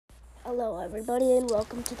Hello, everybody, and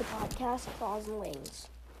welcome to the podcast, Claws and Wings.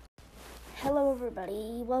 Hello,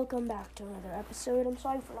 everybody. Welcome back to another episode. I'm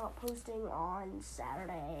sorry for not posting on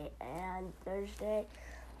Saturday and Thursday.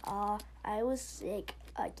 I was sick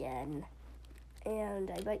again,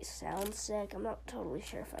 and I might sound sick. I'm not totally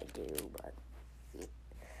sure if I do, but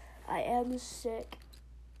I am sick.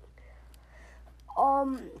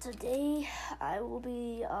 Today we'll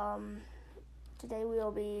be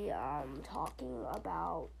talking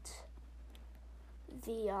about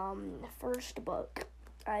the first book.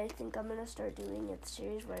 I think I'm gonna start doing a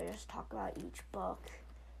series where I just talk about each book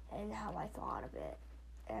and how I thought of it.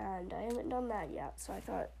 And I haven't done that yet, so I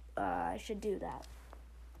thought I should do that.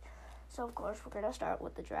 So of course we're gonna start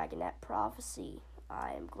with the Dragonette Prophecy.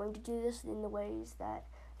 I am going to do this in the ways that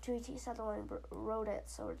J.T. Sutherland wrote it,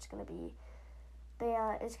 so it's gonna be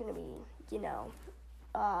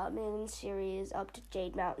main series up to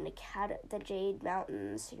Jade Mountain the Jade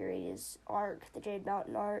Mountain series arc, the Jade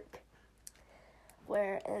Mountain arc,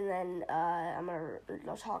 and then I'm gonna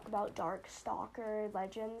talk about Darkstalker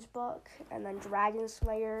Legends book, and then Dragon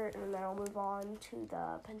Slayer, and then I'll move on to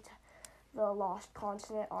the Lost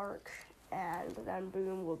Continent arc, and then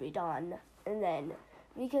boom, we'll be done, and then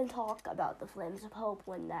we can talk about the Flames of Hope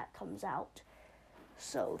when that comes out.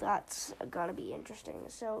 So that's gonna be interesting.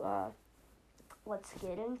 So let's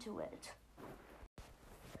get into it.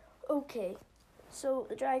 Okay, so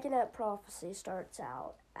the Dragonette Prophecy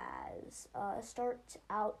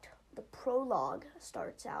the prologue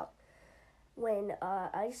starts out when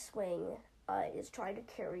Icewing is trying to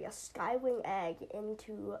carry a Skywing egg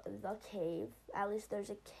into the cave. At least there's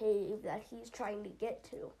a cave that he's trying to get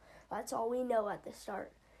to. That's all we know at the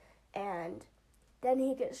start. And then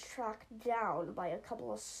he gets tracked down by a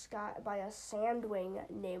Sandwing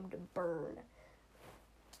named Burn.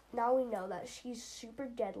 Now we know that she's super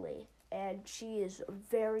deadly and she is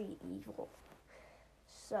very evil.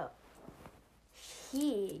 So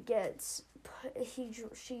she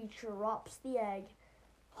drops the egg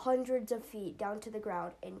hundreds of feet down to the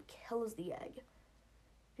ground and kills the egg.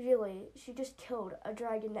 Really, she just killed a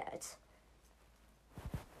Dragonette.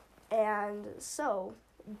 And so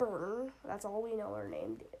Burn, that's all we know her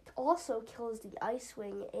name, also kills the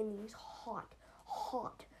Icewing in these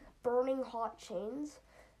burning hot chains.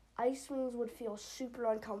 Icewings would feel super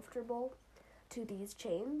uncomfortable to these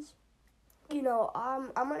chains.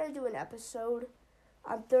 I'm gonna do an episode.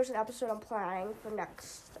 There's an episode I'm planning for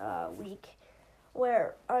next week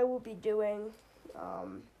where I will be doing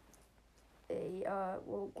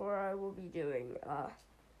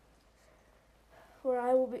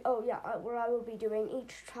doing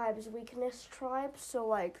each tribe's weakness tribe. So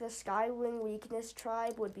like the Skywing weakness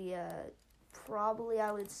tribe would be probably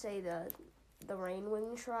I would say the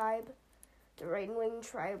Rainwing tribe. The Rainwing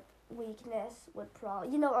tribe weakness would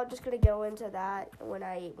probably I'm just gonna go into that when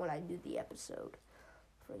I do the episode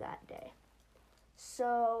for that day.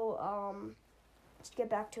 So let's get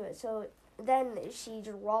back to it. So then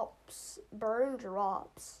Burn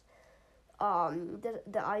drops the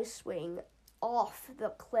Icewing off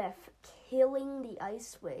the cliff, killing the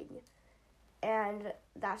Icewing, and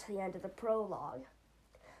that's the end of the prologue.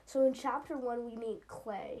 So in chapter 1 we meet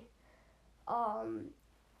Clay.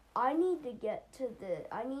 I need to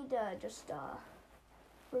just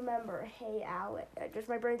remember, hey Alex, just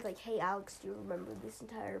my brain's like, hey Alex, do you remember this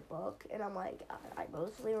entire book? And I'm like, I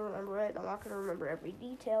mostly remember it. I'm not going to remember every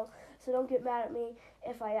detail, so don't get mad at me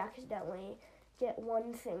if I accidentally get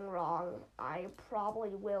one thing wrong. I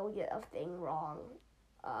probably will get a thing wrong,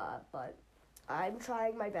 but I'm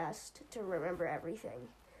trying my best to remember everything,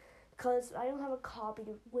 because I don't have a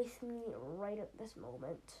copy with me right at this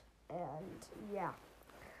moment, and yeah.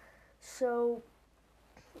 So,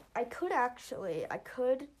 I could,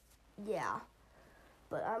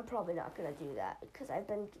 but I'm probably not going to do that, because I've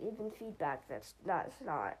been given feedback that's not,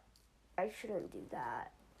 I shouldn't do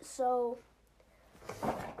that. So,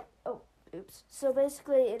 oops. So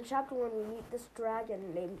basically, in chapter 1, we meet this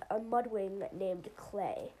a Mudwing named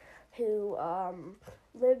Clay, who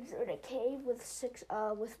lives in a cave with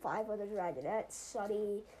 5 other Dragonettes: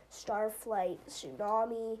 Sunny, Starflight,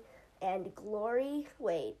 Tsunami, and Glory.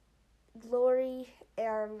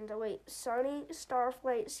 Sunny,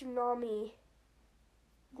 Starflight, Tsunami,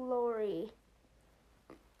 Glory,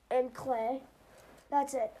 and Clay.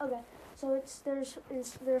 That's it. Okay. So there's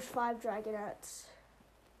 5 Dragonettes,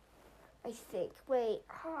 I think.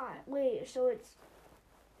 So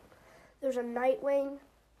there's a Nightwing.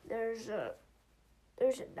 There's a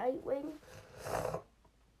Nightwing.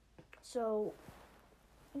 So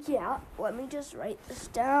yeah, let me just write this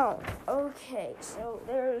down. Okay, so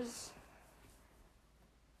there's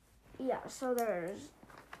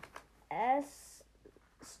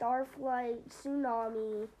Starflight,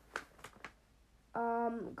 Tsunami,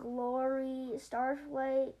 Glory,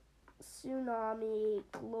 Starflight, Tsunami,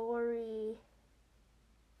 Glory,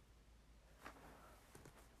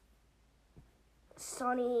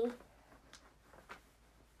 Sunny,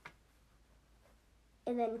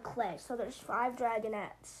 and then Clay. So there's 5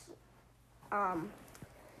 Dragonettes.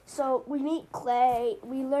 So we meet Clay.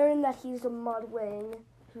 We learn that he's a Mudwing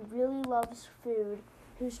who really loves food,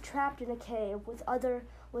 who's trapped in a cave with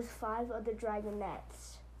 5 other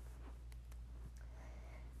Dragonettes.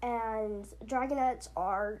 And Dragonettes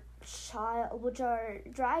are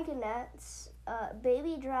Dragonettes. A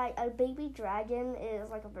baby dragon is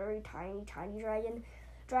like a very tiny dragon.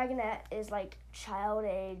 Dragonette is like child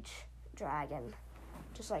age dragon,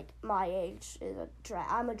 just like my age is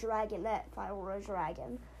I'm a Dragonette if I were a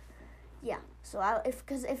dragon. Yeah, so if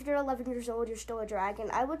you're 11 years old, you're still a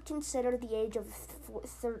dragon. I would consider the age of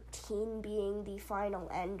 13 being the final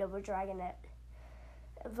end of a Dragonette.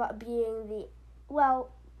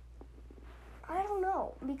 I don't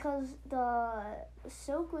know, because the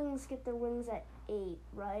Silkwings get their wings at 8,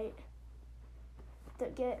 right?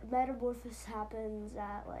 Metamorphosis happens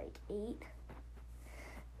at like 8.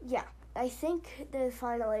 Yeah, I think the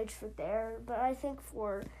final age for there, but I think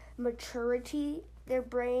for maturity, their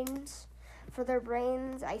brains,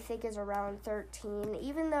 I think is around 13.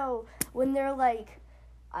 Even though when they're like,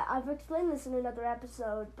 I've explained this in another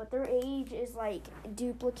episode, but their age is like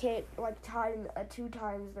duplicate, like 2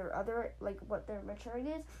 times their other, like what their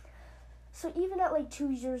maturity is. So even at like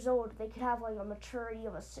 2 years old, they could have like a maturity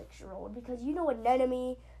of a 6-year-old, because you know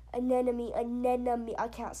anemone, I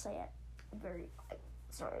can't say it.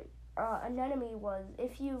 Anemone was,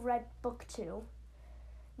 if you read book 2,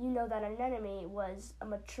 you know that anemone was a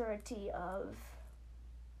maturity of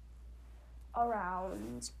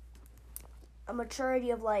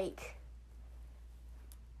like,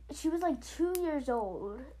 she was like 2 years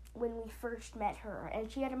old when we first met her, and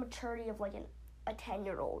she had a maturity of like a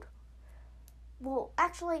 10-year-old. Well,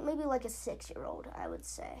 actually, maybe like a 6-year-old, I would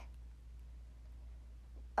say.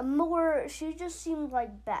 She just seemed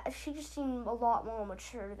a lot more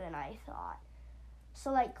mature than I thought. So,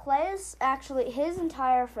 like, Clay's, actually, his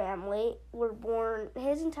entire family were born,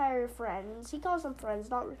 his entire friends, he calls them friends,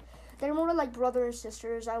 they're more like brother and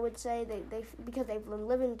sisters, I would say, because they've been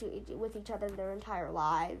living with each other their entire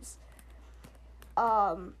lives.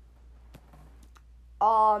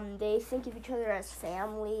 They think of each other as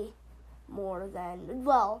family more than,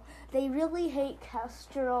 they really hate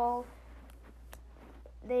Kestrel.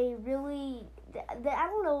 I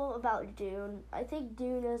don't know about Dune. I think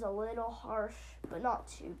Dune is a little harsh, but not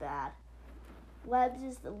too bad. Webbs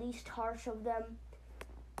is the least harsh of them,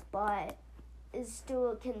 but it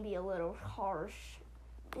still can be a little harsh.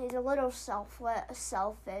 He's a little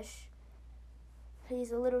selfish.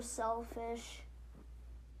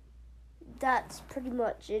 That's pretty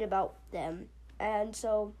much it about them. And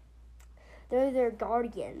so they're their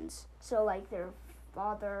guardians. So like their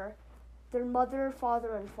mother,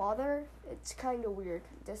 father, and father. It's kind of weird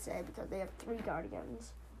to say because they have 3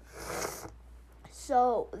 guardians.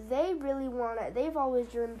 So they've always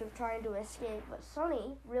dreamed of trying to escape, but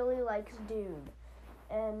Sunny really likes Dune.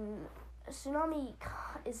 And Tsunami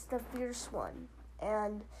is the fierce one,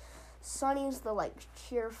 and Sunny's the like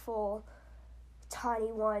cheerful,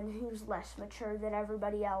 tiny one who's less mature than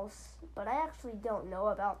everybody else. But I actually don't know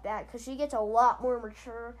about that, because she gets a lot more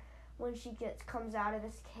mature when she comes out of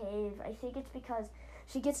this cave. I think it's because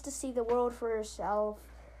she gets to see the world for herself.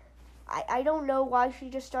 I don't know why she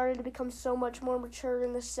just started to become so much more mature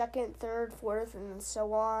in the 2nd, 3rd, 4th, and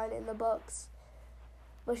so on in the books.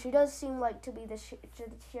 But she does seem like to be the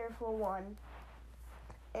cheerful one.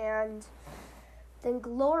 And then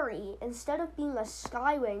Glory, instead of being a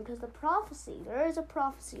Skywing, because there is a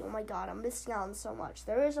prophecy. Oh my god, I'm missing out on so much.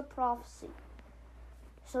 There is a prophecy.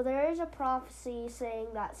 So there is a prophecy saying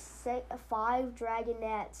that 5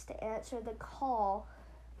 Dragonettes to answer the call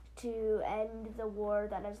to end the war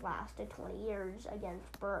that has lasted 20 years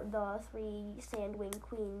against the 3 Sandwing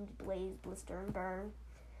Queens, Blaze, Blister, and Burn.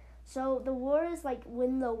 So the war is like,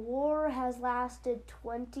 when the war has lasted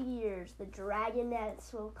 20 years, the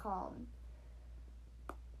Dragonettes will come.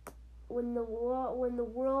 When the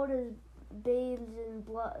world is bathed in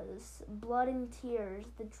blood and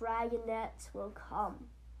tears, the Dragonettes will come.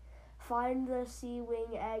 Find the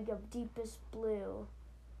sea-wing egg of deepest blue,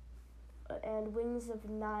 and wings of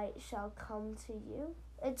night shall come to you.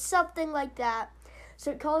 It's something like that.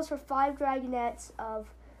 So it calls for 5 Dragonettes of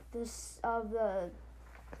the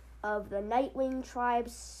Nightwing tribe,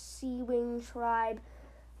 Sea-wing tribe,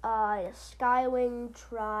 Skywing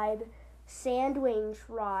tribe, Sandwing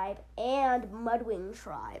tribe and Mudwing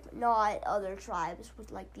tribe, not other tribes with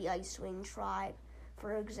like the Icewing tribe,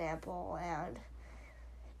 for example. And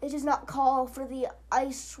it does not call for the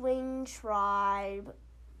Icewing tribe.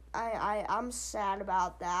 I'm sad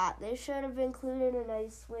about that. They should have included an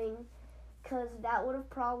Icewing, because that would have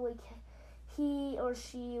probably, he or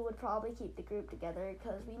she would probably keep the group together,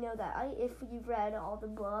 because we know that if you've read all the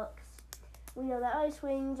books, we know that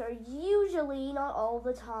Icewings are usually, not all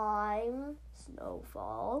the time,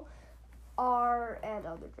 Snowfall, and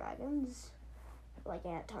other dragons, like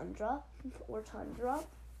Ant Tundra or Tundra.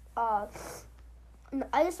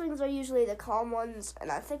 Icewings are usually the calm ones,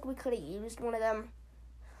 and I think we could have used one of them.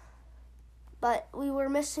 But we were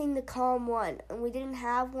missing the calm one, and we didn't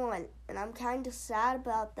have one, and I'm kind of sad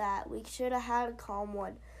about that. We should have had a calm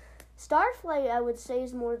one. Starflight, I would say,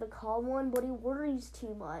 is more the calm one, but he worries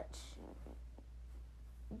too much.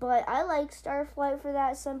 But I like Starflight for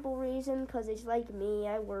that simple reason, because it's like me,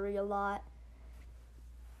 I worry a lot.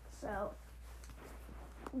 So,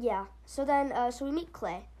 yeah. So then, so we meet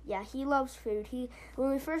Clay. Yeah, he loves food.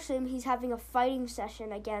 When we first see him, he's having a fighting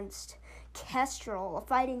session against Kestrel, a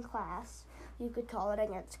fighting class, you could call it,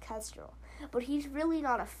 against Kestrel. But he's really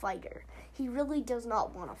not a fighter. He really does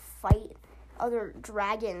not want to fight other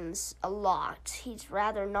dragons a lot. He'd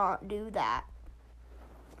rather not do that.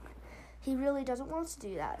 He really doesn't want to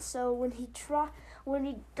do that. So when he tries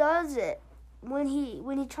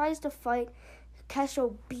to fight,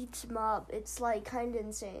 Kestrel beats him up. It's like kind of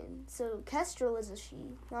insane. So Kestrel is a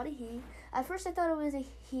she, not a he. At first I thought it was a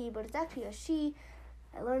he, but it's actually a she.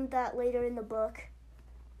 I learned that later in the book.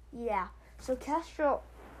 Yeah. So Kestrel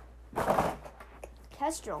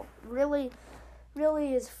really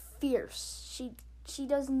is fierce. She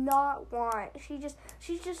does not want.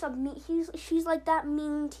 She's like that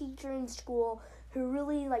mean teacher in school who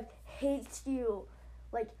really like hates you.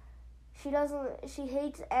 Like she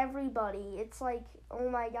hates everybody. It's like, oh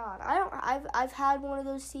my god. I've had one of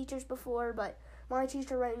those teachers before, but my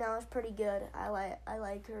teacher right now is pretty good. I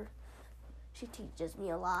like her. She teaches me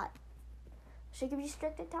a lot. She can be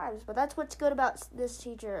strict at times, but that's what's good about this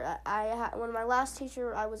teacher. When my last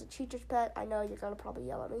teacher, I was a teacher's pet. I know you're gonna probably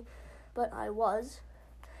yell at me, but I was.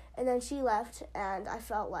 And then she left, and I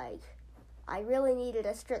felt like I really needed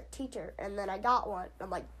a strict teacher, and then I got one. I'm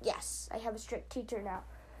like, yes, I have a strict teacher now.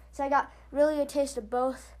 So I got really a taste of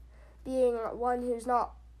both, being one who's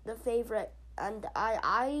not the favorite, and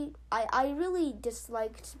I really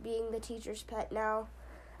disliked being the teacher's pet now.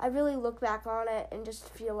 I really look back on it and just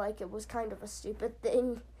feel like it was kind of a stupid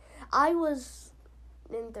thing. I was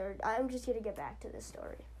in third. I'm just going to get back to this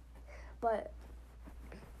story. But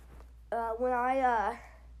okay,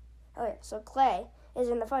 so Clay is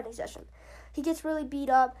in the fighting session. He gets really beat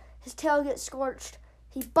up. His tail gets scorched.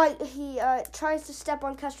 He tries to step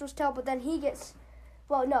on Kestrel's tail, but then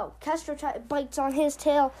Kestrel bites on his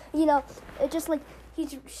tail. You know, it just like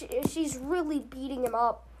she's really beating him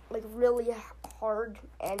up, like really hard,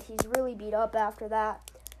 and he's really beat up after that.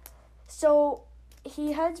 So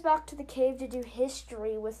he heads back to the cave to do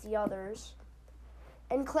history with the others.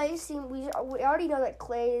 And Clay we already know that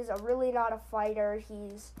Clay is really not a fighter.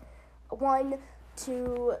 He's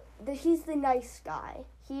he's the nice guy.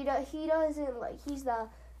 He doesn't like, he's the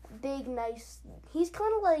big nice. He's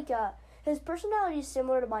kind of like his personality is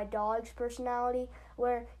similar to my dog's personality,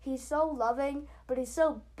 where he's so loving, but he's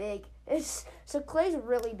so big. So Clay's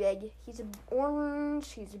really big. He's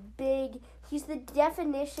orange, he's big. He's the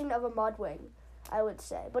definition of a mudwing, I would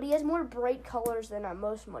say. But he has more bright colors than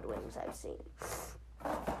most mudwings I've seen.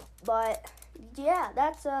 But, yeah,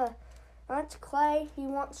 that's Clay. He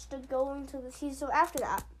wants to go into so after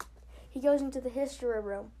that, he goes into the history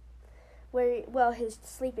room, his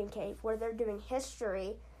sleeping cave, where they're doing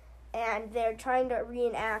history. And they're trying to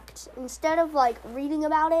reenact, instead of like reading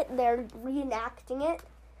about it, they're reenacting it.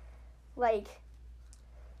 Like,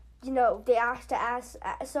 you know, they have to ask.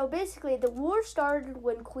 So basically, the war started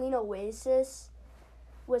when Queen Oasis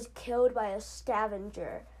was killed by a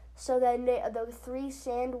scavenger. So then the three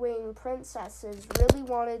Sandwing princesses really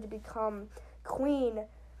wanted to become queen,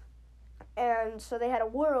 and so they had a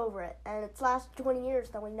war over it. And it's lasted 20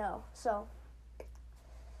 years that we know. So.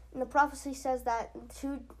 And the prophecy says that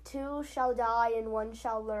two shall die and one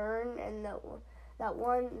shall learn, and that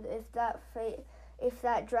one, if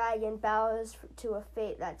that dragon bows to a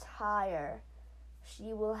fate that's higher,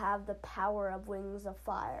 she will have the power of wings of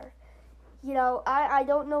fire. You know, I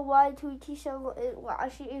don't know why Tuitisha,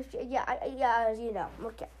 you know,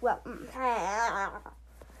 okay, well,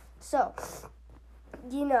 so,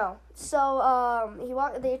 you know,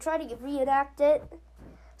 they try to reenact it,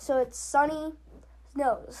 so it's Sunny.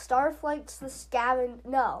 No, Starflight's the scavenger.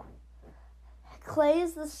 No, Clay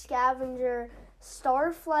is the scavenger.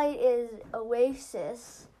 Starflight is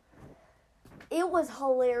Oasis. It was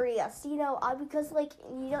hilarious, because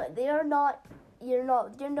they're not. They're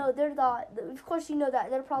not. Of course, that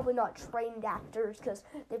they're probably not trained actors because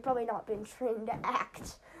they've probably not been trained to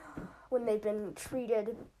act when they've been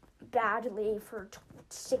treated badly for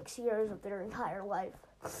 6 years of their entire life.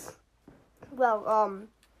 Well,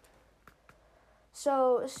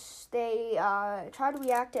 so they try to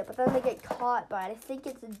react it, but then they get caught by it. I think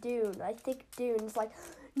it's Dune. I think Dune's like,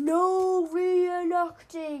 no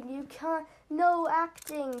reenacting. You can't. No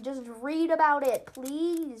acting. Just read about it,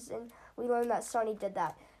 please. And we learned that Sunny did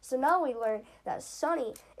that. So now we learn that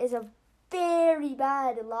Sunny is a very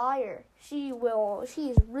bad liar. She's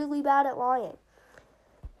really bad at lying.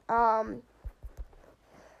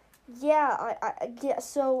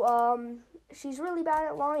 She's really bad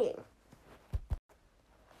at lying.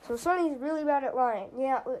 So Sunny's really bad at lying.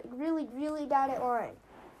 Yeah, really, really bad at lying.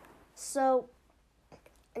 So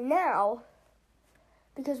now,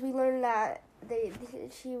 because we learned that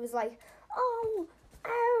she was like,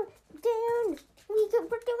 Dune,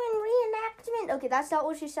 we're doing reenactment. Okay, that's not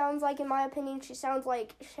what she sounds like in my opinion. She sounds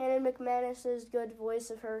like Shannon McManus's good voice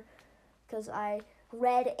of her, because I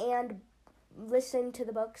read and listened to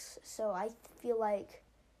the books, so I feel like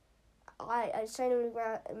Shannon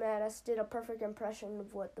McManus did a perfect impression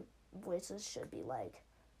of what the voices should be like.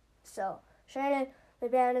 So, Shannon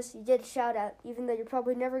McManus, you did shout out, even though you're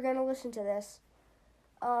probably never going to listen to this.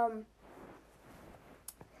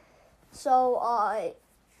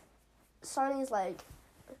 Sunny's like,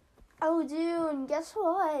 oh, Dune, guess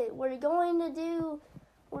what? We're going to do...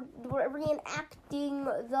 We're reenacting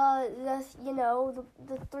the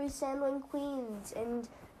three Sandwing Queens, and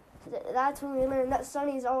that's when we learn that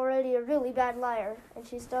Sunny's already a really bad liar, and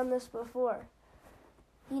she's done this before.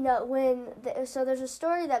 So there's a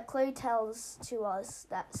story that Clay tells to us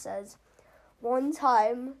that says, one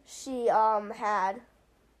time they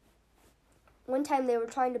were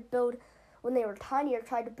trying to build, when they were tinier,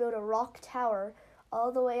 tried to build a rock tower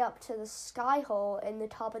all the way up to the sky hole in the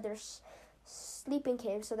top of their sleeping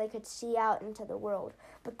cave so they could see out into the world.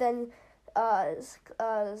 But then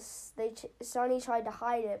Sunny tried to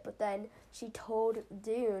hide it, but then she told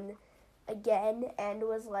Dune again and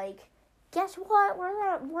was like, guess what?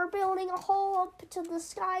 We're building a hole up to the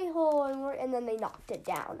sky hole, and then they knocked it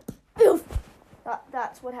down. Oof!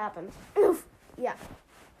 That's what happened. Oof! Yeah.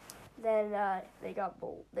 Then they got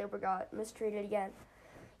mistreated again.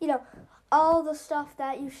 All the stuff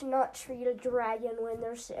that you should not treat a dragon when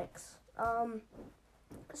they're 6.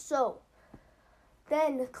 So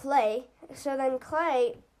then Clay,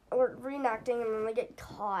 we're reenacting, and then they get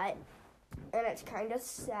caught, and it's kind of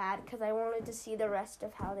sad because I wanted to see the rest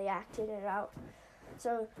of how they acted it out.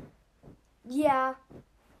 So, yeah,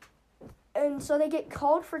 and so they get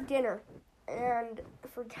called for dinner and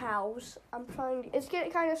for cows. It's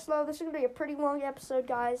getting kind of slow. This is going to be a pretty long episode,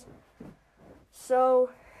 guys. So,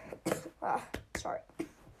 sorry,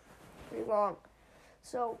 pretty long.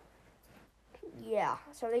 So, yeah,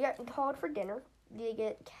 so they get called for dinner. They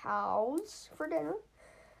get cows for dinner.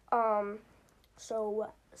 So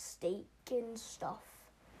steak and stuff.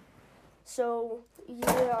 So,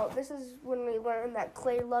 this is when we learn that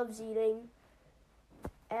Clay loves eating.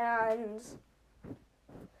 And,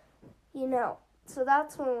 so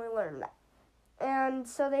that's when we learn that. And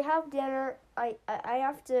so they have dinner.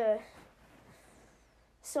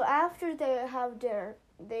 So after they have dinner,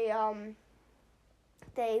 they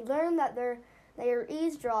learn that they are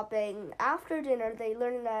eavesdropping. After dinner, they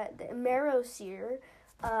learn that the Marrowseer,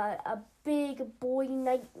 a big boy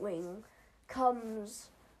Nightwing,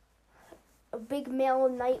 a big male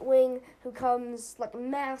Nightwing who comes, like,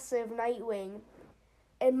 massive Nightwing.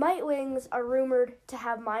 And Nightwings are rumored to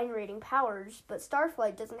have mind-reading powers, but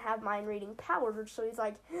Starflight doesn't have mind-reading powers, so he's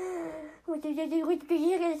like, what are they going to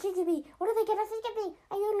think of me? What are they going to think of me?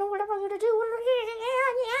 I don't know what I'm going to do.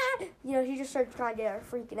 He just starts kind of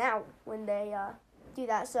freaking out when they do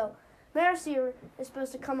that. So Marrowseer is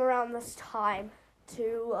supposed to come around this time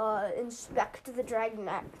to inspect the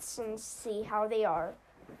Dragonets and see how they are.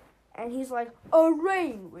 And he's like, a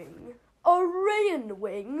Rainwing. A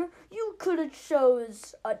Rainwing? You could have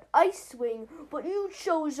chose an Icewing, but you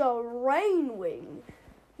chose a Rainwing.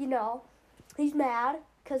 He's mad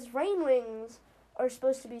because Rainwings are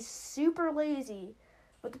supposed to be super lazy.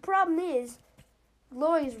 But the problem is,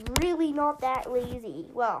 Lori's really not that lazy.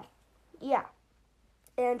 Well, yeah.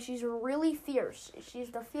 And she's really fierce.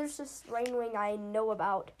 She's the fiercest Rainwing I know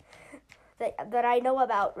about, that I know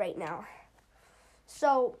about right now.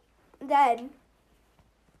 So, then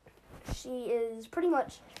she is pretty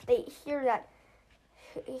much, they hear that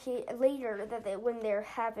he later that they when they're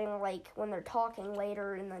having when they're talking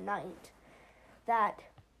later in the night, that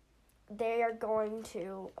they are going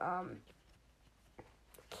to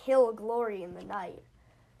kill Glory in the night.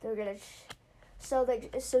 They're gonna. So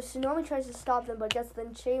Tsunami tries to stop them, but gets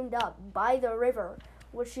them chained up by the river,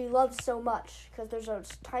 which she loves so much, because there's a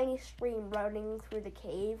tiny stream running through the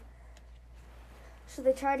cave. So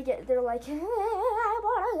they try to get. They're like, I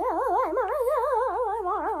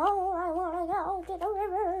wanna go to the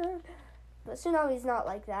river. But Tsunami's not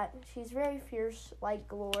like that. She's very fierce, like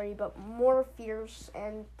Glory, but more fierce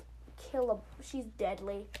and she's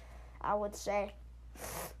deadly, I would say.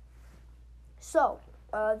 So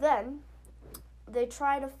then they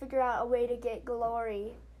try to figure out a way to get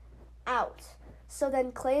Glory out. So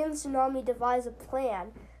then Clay and Tsunami devise a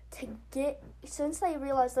plan to since they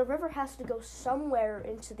realize the river has to go somewhere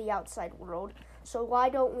into the outside world, so why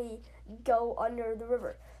don't we go under the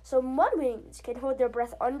river? So Mudwings can hold their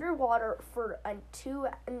breath underwater for up to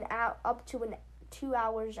 2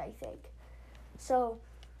 hours, I think. So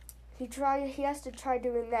he has to try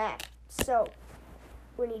doing that. So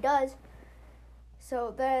when he does,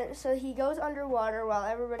 so he goes underwater while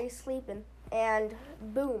everybody's sleeping, and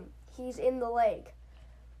boom, he's in the lake.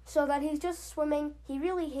 So then he's just swimming. He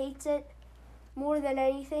really hates it more than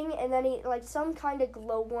anything, and then some kind of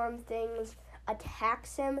glowworm things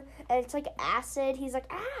attacks him, and it's like acid. He's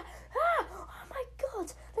like, oh my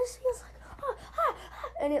god, this feels like,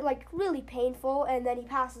 and it really painful, and then he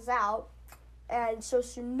passes out. And so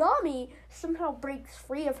Tsunami somehow breaks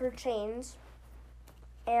free of her chains,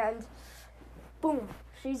 and boom,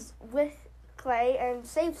 she's with Clay and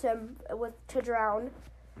saves him to drown.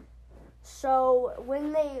 So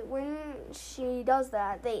when she does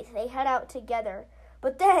that, they head out together.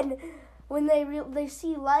 But then when they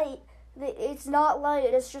see light, it's not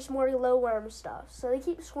light, it's just more glowworm stuff. So they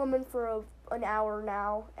keep swimming for an hour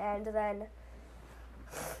now, and then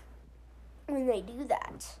when they do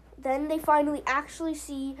that, then they finally actually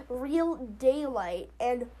see real daylight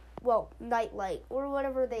and, nightlight, or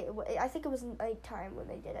whatever I think it was nighttime when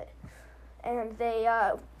they did it. And they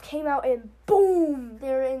came out and boom,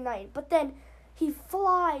 they're in night. But then he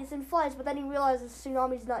flies and flies, but then he realizes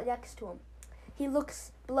Tsunami's not next to him. He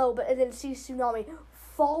looks below, but then sees Tsunami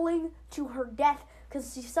falling to her death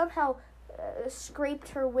because she somehow scraped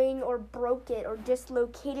her wing or broke it or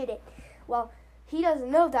dislocated it. Well, he doesn't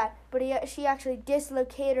know that, but she actually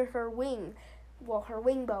dislocated her wing. Well, her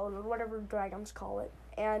wing bone, or whatever dragons call it,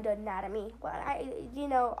 and anatomy. Well,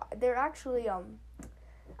 they're actually,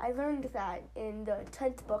 I learned that in the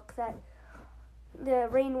 10th book that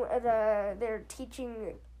they're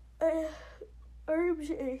teaching herbs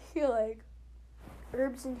and healing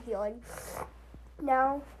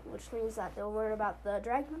now, which means that they'll learn about the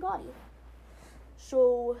dragon body.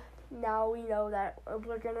 So now we know that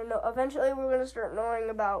eventually we're gonna start knowing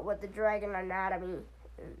about what the dragon anatomy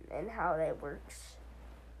and how that works,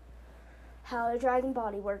 how the dragon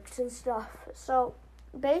body works and stuff. So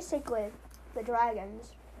basically, the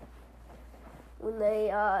dragons, when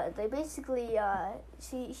they basically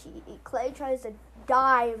Clay tries to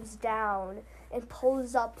dives down and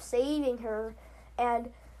pulls up, saving her,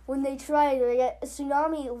 and when they try to get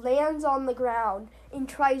Tsunami lands on the ground and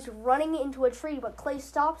tries running into a tree, but Clay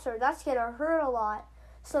stops her. That's gonna hurt a lot.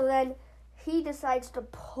 So then he decides to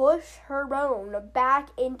push her bone back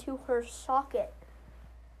into her socket.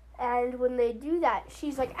 And when they do that,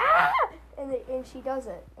 she's like, ah! And she does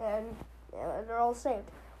it, and they're all saved.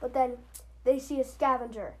 But then they see a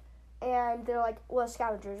scavenger, and they're like, well,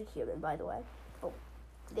 scavenger's a human, by the way. Oh,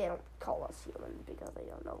 they don't call us human because they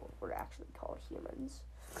don't know what we're actually called humans.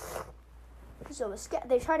 So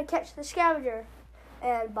they try to catch the scavenger,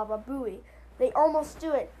 and Baba Booey. They almost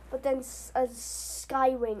do it, but then a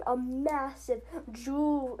Skywing, a massive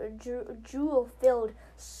jewel-filled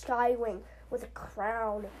Skywing with a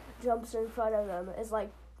crown, jumps in front of them. It's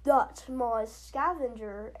like the smallest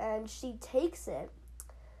scavenger, and she takes it.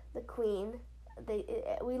 The queen.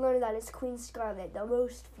 We learned that it's Queen Scarlet, the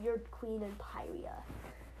most feared queen in Pyria.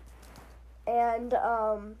 And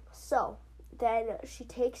so then she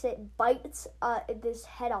takes it, bites this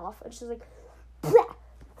head off, and she's like, bleh!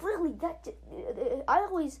 Really? I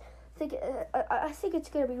always think I think it's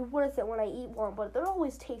gonna be worth it when I eat one, but they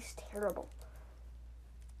always taste terrible.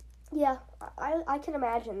 Yeah, I can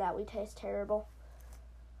imagine that we taste terrible.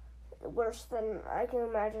 Worse than I can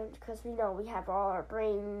imagine, because we know we have all our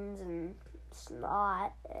brains and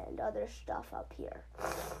snot and other stuff up here.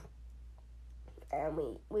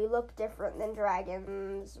 And we look different than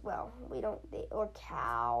dragons. Well, we don't, or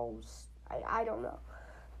cows. I don't know.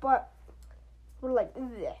 But were like,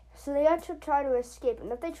 bleh. So they had to try to escape.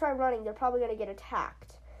 And if they try running, they're probably going to get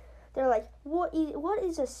attacked. They're like, what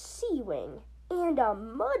is a sea wing and a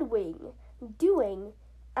mud wing doing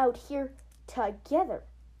out here together?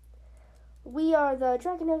 We are the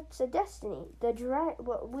Dragonauts of Destiny. They didn't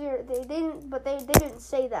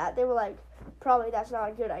say that. They were like, probably that's not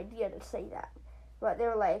a good idea to say that. But they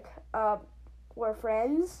were like, we're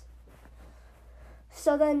friends.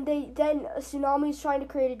 So then Tsunami's trying to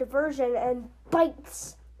create a diversion and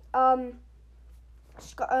bites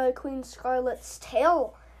Queen Scarlet's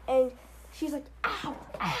tail, and she's like, ow,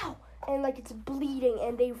 ow, and like it's bleeding,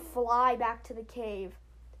 and they fly back to the cave,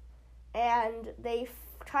 and they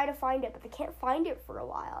try to find it, but they can't find it for a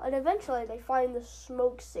while, and eventually they find the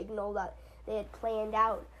smoke signal that they had planned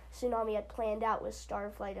out, Tsunami had planned out with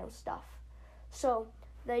Starflight and stuff. So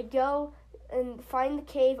they go and find the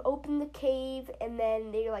cave, open the cave, and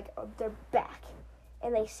then they're back,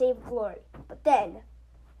 and they save Glory. But then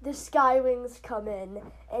the Skywings come in,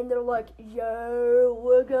 and they're like, yo,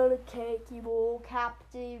 we're gonna take you all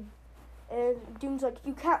captive. And Doom's like,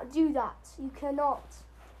 you can't do that. You cannot.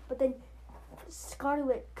 But then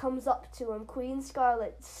Scarlet comes up to him. Queen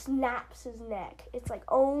Scarlet snaps his neck. It's like,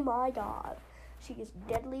 oh my god. She is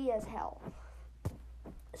deadly as hell.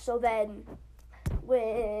 So then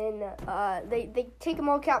when they take them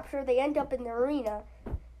all captured, they end up in the arena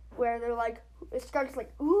where they're like, Scarlet's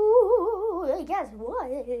like, ooh, guess what?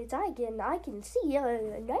 I can see a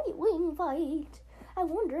Nightwing fight. I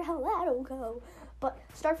wonder how that'll go. But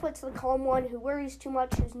Starflight's the calm one who worries too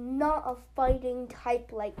much, who's not a fighting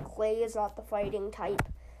type, like Clay is not the fighting type.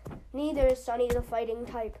 Neither is Sunny the fighting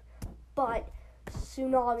type. But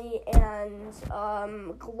Tsunami and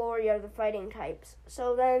Glory are the fighting types.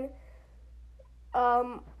 So then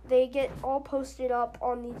they get all posted up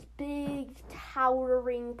on these big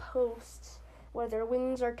towering posts where their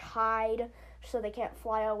wings are tied so they can't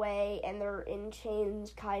fly away, and they're in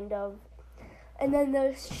chains, kind of. And then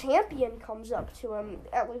the champion comes up to him.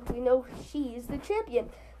 At least we know she's the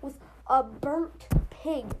champion, with a burnt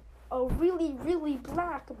pig, a really, really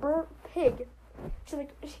black burnt pig.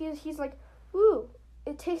 He's like, ooh,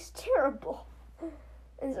 it tastes terrible.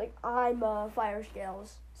 And he's like, I'm fire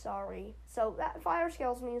scales, sorry. So that fire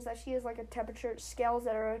scales means that she has like scales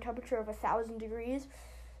that are a temperature of 1,000 degrees.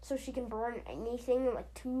 So she can burn anything in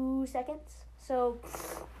like 2 seconds. So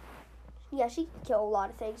yeah, she can kill a lot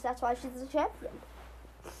of things. That's why she's the champion.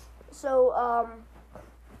 So,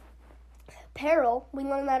 Peril, we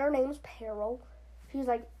learned that her name's Peril. She's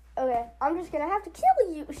like, okay, I'm just gonna have to kill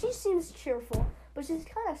you. She seems cheerful, but she's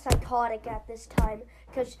kind of psychotic at this time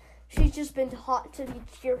because she's just been taught to be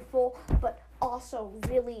cheerful, but also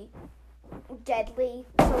really deadly.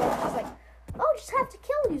 So she's like, I'll just have to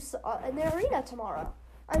kill you in the arena tomorrow.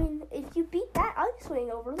 I mean, if you beat that Icewing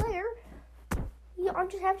over there, I'll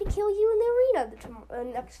just have to kill you in the arena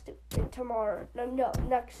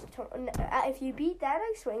if you beat that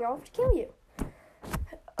Icewing, I'll have to kill you.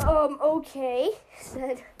 Okay,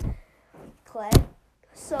 said Clay.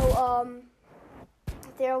 So,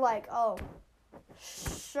 they're like, oh,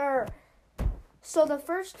 sure. So the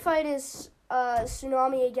first fight is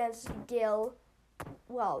Tsunami against Gil.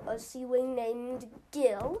 Well, a sea wing named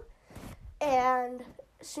Gil. And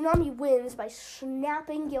Tsunami wins by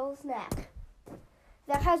snapping Gil's neck.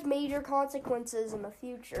 That has major consequences in the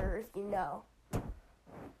future, if you know.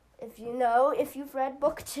 If you've read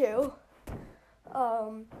book 2.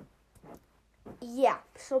 Yeah.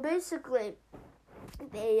 So basically,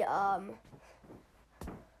 they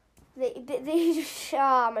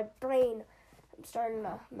my brain, I'm starting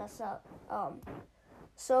to mess up.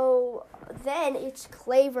 So then it's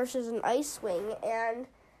Clay versus an Icewing,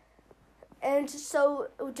 and so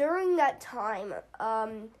during that time,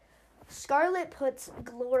 Scarlet puts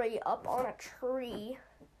Glory up on a tree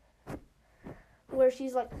where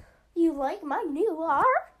she's like, you like my new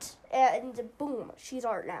art? And boom, she's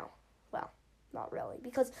art now. Well, not really,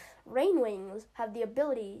 because Rainwings have the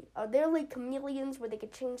ability, they're like chameleons where they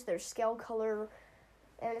could change their scale color,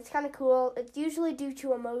 and it's kind of cool. It's usually due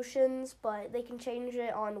to emotions, but they can change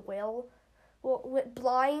it on will. Well, with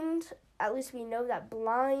blind, at least we know that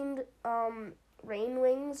blind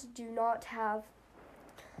Rainwings do not have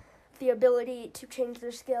the ability to change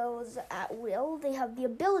their scales at will. They have the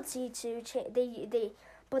ability to change.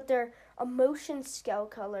 But their emotion scale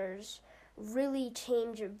colors really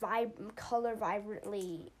change color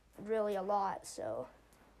vibrantly, really a lot. So,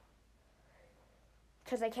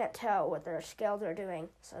 because they can't tell what their scales are doing,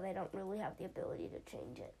 so they don't really have the ability to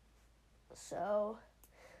change it. So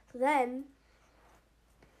then,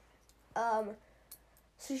 so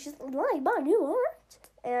she's like, my new art,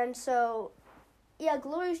 and so. yeah,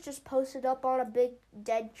 Glory's just posted up on a big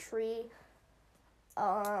dead tree,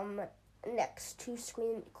 next to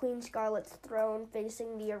Queen Scarlet's throne,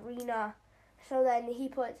 facing the arena. So then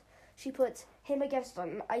she puts him against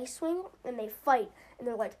an Icewing, and they fight. And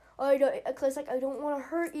they're like, Clay's like, I don't want to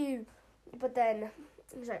hurt you, but then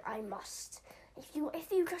he's like, I must. If you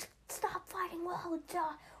just stop fighting, we'll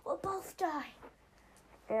both die.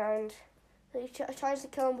 And he tries to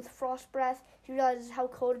kill him with frost breath. He realizes how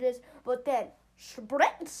cold it is, but then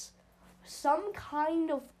spritz, some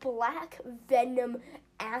kind of black venom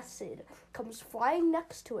acid comes flying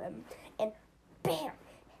next to him, and bam,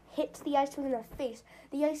 hits the Icewing in the face.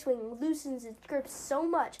 The Icewing loosens its grip so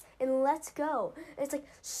much and lets go. And it's like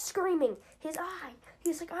screaming. His eye.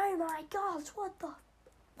 He's like, oh my gosh, what the.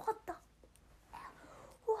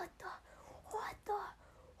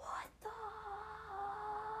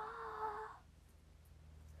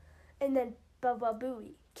 And then Baba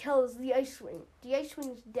Booey kills the Icewing. The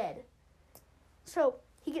Icewing's dead. So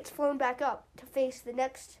he gets flown back up to face the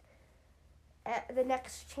next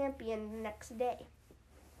champion the next day.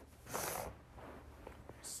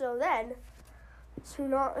 So then it's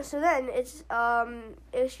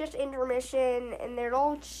just intermission, and they're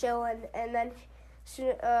all chilling, and then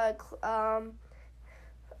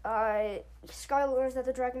Scarlet learns that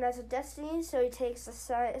the Dragonets of Destiny, so he takes the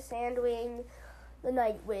Sandwing, the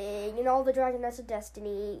Nightwing, and all the Dragonets of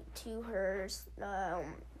Destiny to her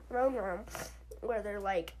throne room, where they're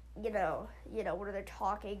like, where they're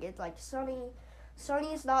talking. It's like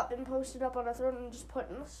Sunny's not been posted up on a throne and just put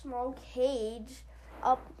in a small cage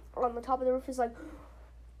up on the top of the roof. Is like,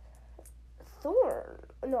 Burn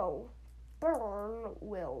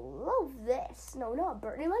will love this. No, not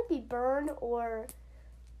Burn. It might be Burn or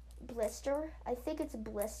Blister. I think it's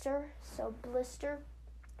Blister. So Blister,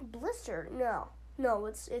 no,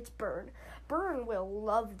 it's Burn. Burn will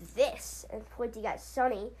love this. And pointing at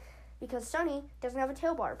Sunny, because Sunny doesn't have a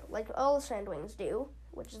tail barb like all Sandwings do,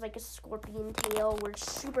 which is like a scorpion tail, where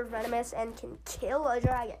it's super venomous and can kill a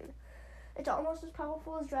dragon. It's almost as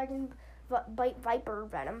powerful as Dragon Bite Viper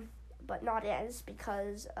venom, but not as,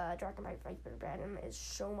 because Dragon Bite Viper venom is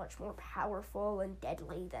so much more powerful and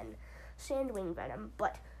deadly than Sandwing venom.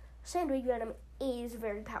 But Sandwing venom is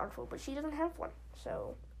very powerful, but she doesn't have one,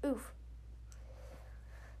 so oof.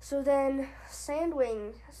 So then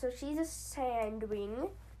Sandwing, so she's a Sandwing.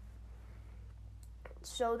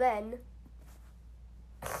 So then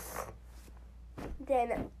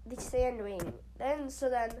the Sandwing, then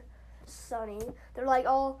Sunny, they're like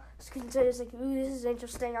all considers like, ooh, this is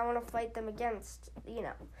interesting, I want to fight them against,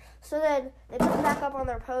 So then they put them back up on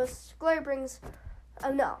their posts. Glory brings,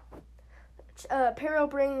 Pero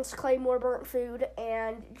brings Clay more burnt food,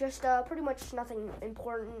 and just pretty much nothing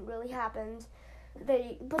important really happens.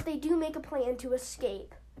 But they do make a plan to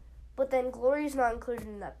escape, but then Glory's not included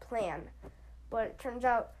in that plan. But it turns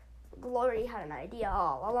out Glory had an idea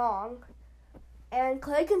all along, and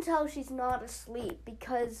Clay can tell she's not asleep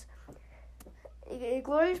because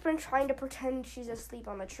Glory's been trying to pretend she's asleep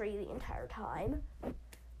on the tree the entire time,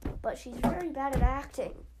 but she's very bad at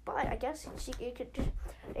acting. But I guess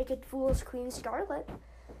it could fool Queen Scarlet.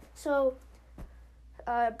 So,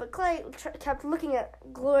 but Clay kept looking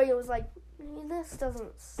at Glory and was like,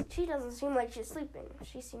 she doesn't seem like she's sleeping.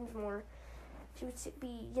 She seems more. She would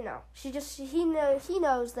be, he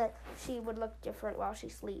knows that she would look different while she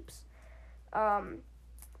sleeps. So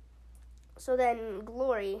then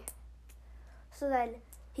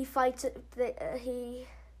he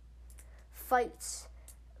fights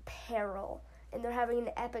Peril, and they're having an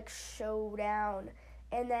epic showdown.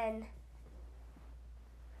 And then,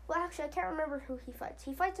 I can't remember who he fights.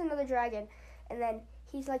 He fights another dragon, and then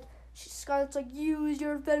he's like, Scarlet's like, use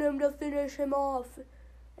your venom to finish him off.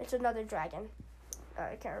 It's another dragon.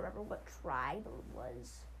 I can't remember what tribe it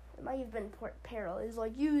was. It might have been Peril. It's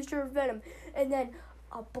like, use your venom. And then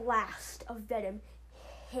a blast of venom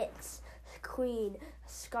hits Queen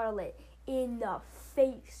Scarlet in the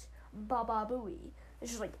face. Baba Booey. And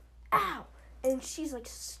she's like, ow! And she's like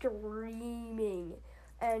screaming.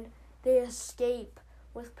 And they escape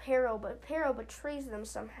with Peril, but Peril betrays them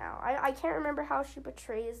somehow. I can't remember how she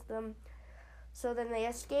betrays them. So then they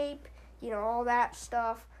escape, all that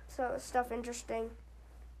stuff. So stuff interesting.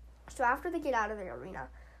 So after they get out of the arena,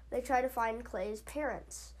 they try to find Clay's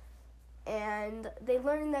parents. And they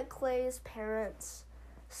learn that Clay's parents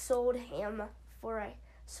sold him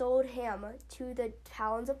to the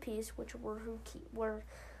Talons of Peace, which were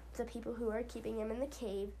the people who are keeping him in the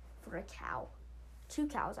cave, for a cow. 2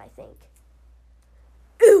 cows, I think.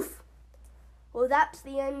 Oof! Well, that's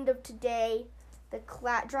the end of today. The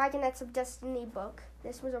Dragonets of Destiny book.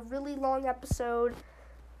 This was a really long episode.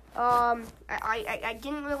 I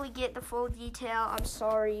didn't really get the full detail. I'm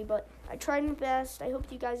sorry, but I tried my best. I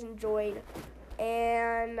hope you guys enjoyed,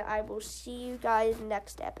 and I will see you guys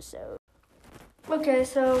next episode. Okay,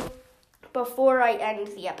 so before I end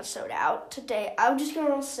the episode out today, I'm just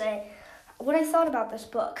going to say what I thought about this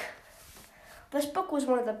book. This book was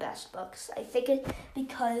one of the best books. I think it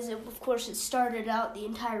because, of course, it started out the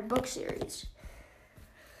entire book series.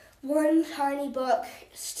 One tiny book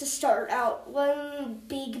to start out, one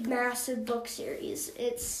big, massive book series.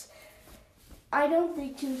 I don't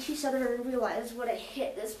think she sat there and realized what a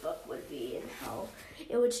hit this book would be and how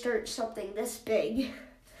it would start something this big.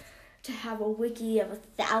 To have a wiki of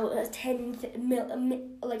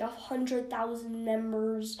 100,000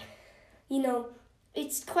 members,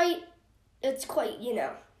 it's quite,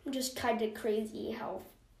 just kind of crazy how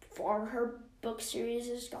far her book series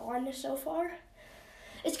has gone so far.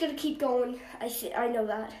 It's gonna keep going. I know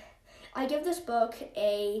that. I give this book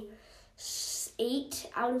a 8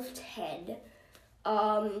 out of 10.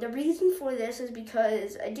 The reason for this is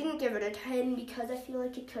because I didn't give it a 10 because I feel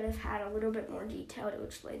like it could have had a little bit more detail to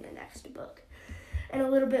explain the next book. And a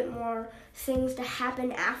little bit more things to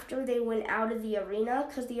happen after they went out of the arena.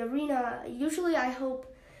 Because the arena, usually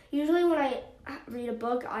when I read a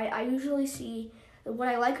book, I usually see, what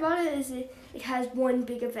I like about it is it has one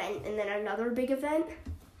big event and then another big event.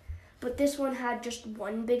 But this one had just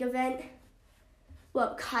one big event.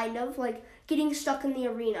 Well, kind of, like getting stuck in the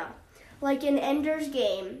arena. Like in Ender's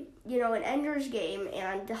Game,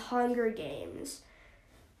 and the Hunger Games,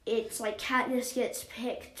 it's like Katniss gets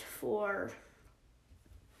picked for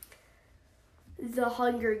the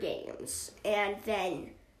Hunger Games, and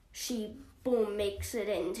then she, makes it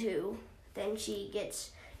into, then she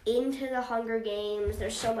gets into the Hunger Games.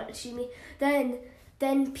 There's so much, then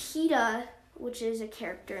Peeta, which is a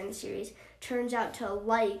character in the series, turns out to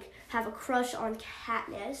have a crush on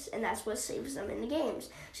Katniss, and that's what saves them in the games.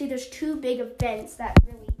 See, there's 2 big events that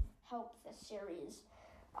really help the series,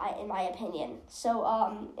 in my opinion. So,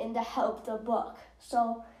 and to help the book.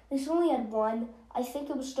 So, this only had one. I think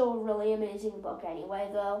it was still a really amazing book anyway,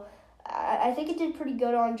 though. I think it did pretty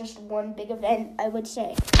good on just one big event, I would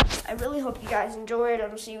say. I really hope you guys enjoyed. I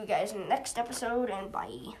will see you guys in the next episode, and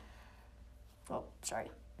bye. Oh, sorry.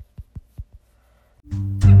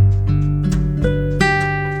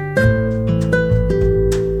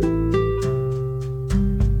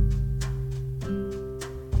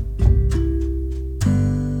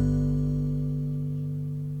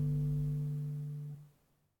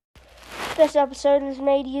 This episode is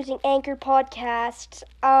made using Anchor Podcasts.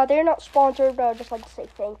 They're not sponsored, but I'd just like to say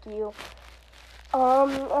thank you.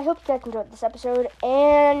 I hope you guys enjoyed this episode,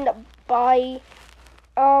 and bye.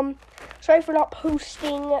 Sorry for not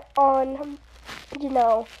posting on,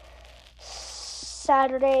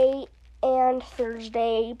 Saturday and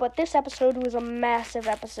Thursday, but this episode was a massive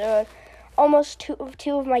episode. Almost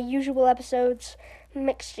two of my usual episodes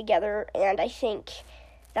mixed together, and I think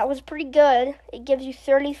that was pretty good. It gives you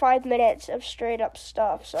 35 minutes of straight up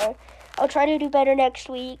stuff, so I'll try to do better next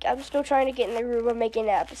week. I'm still trying to get in the groove of making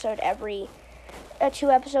an episode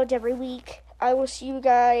 2 episodes every week. I will see you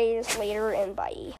guys later, and bye.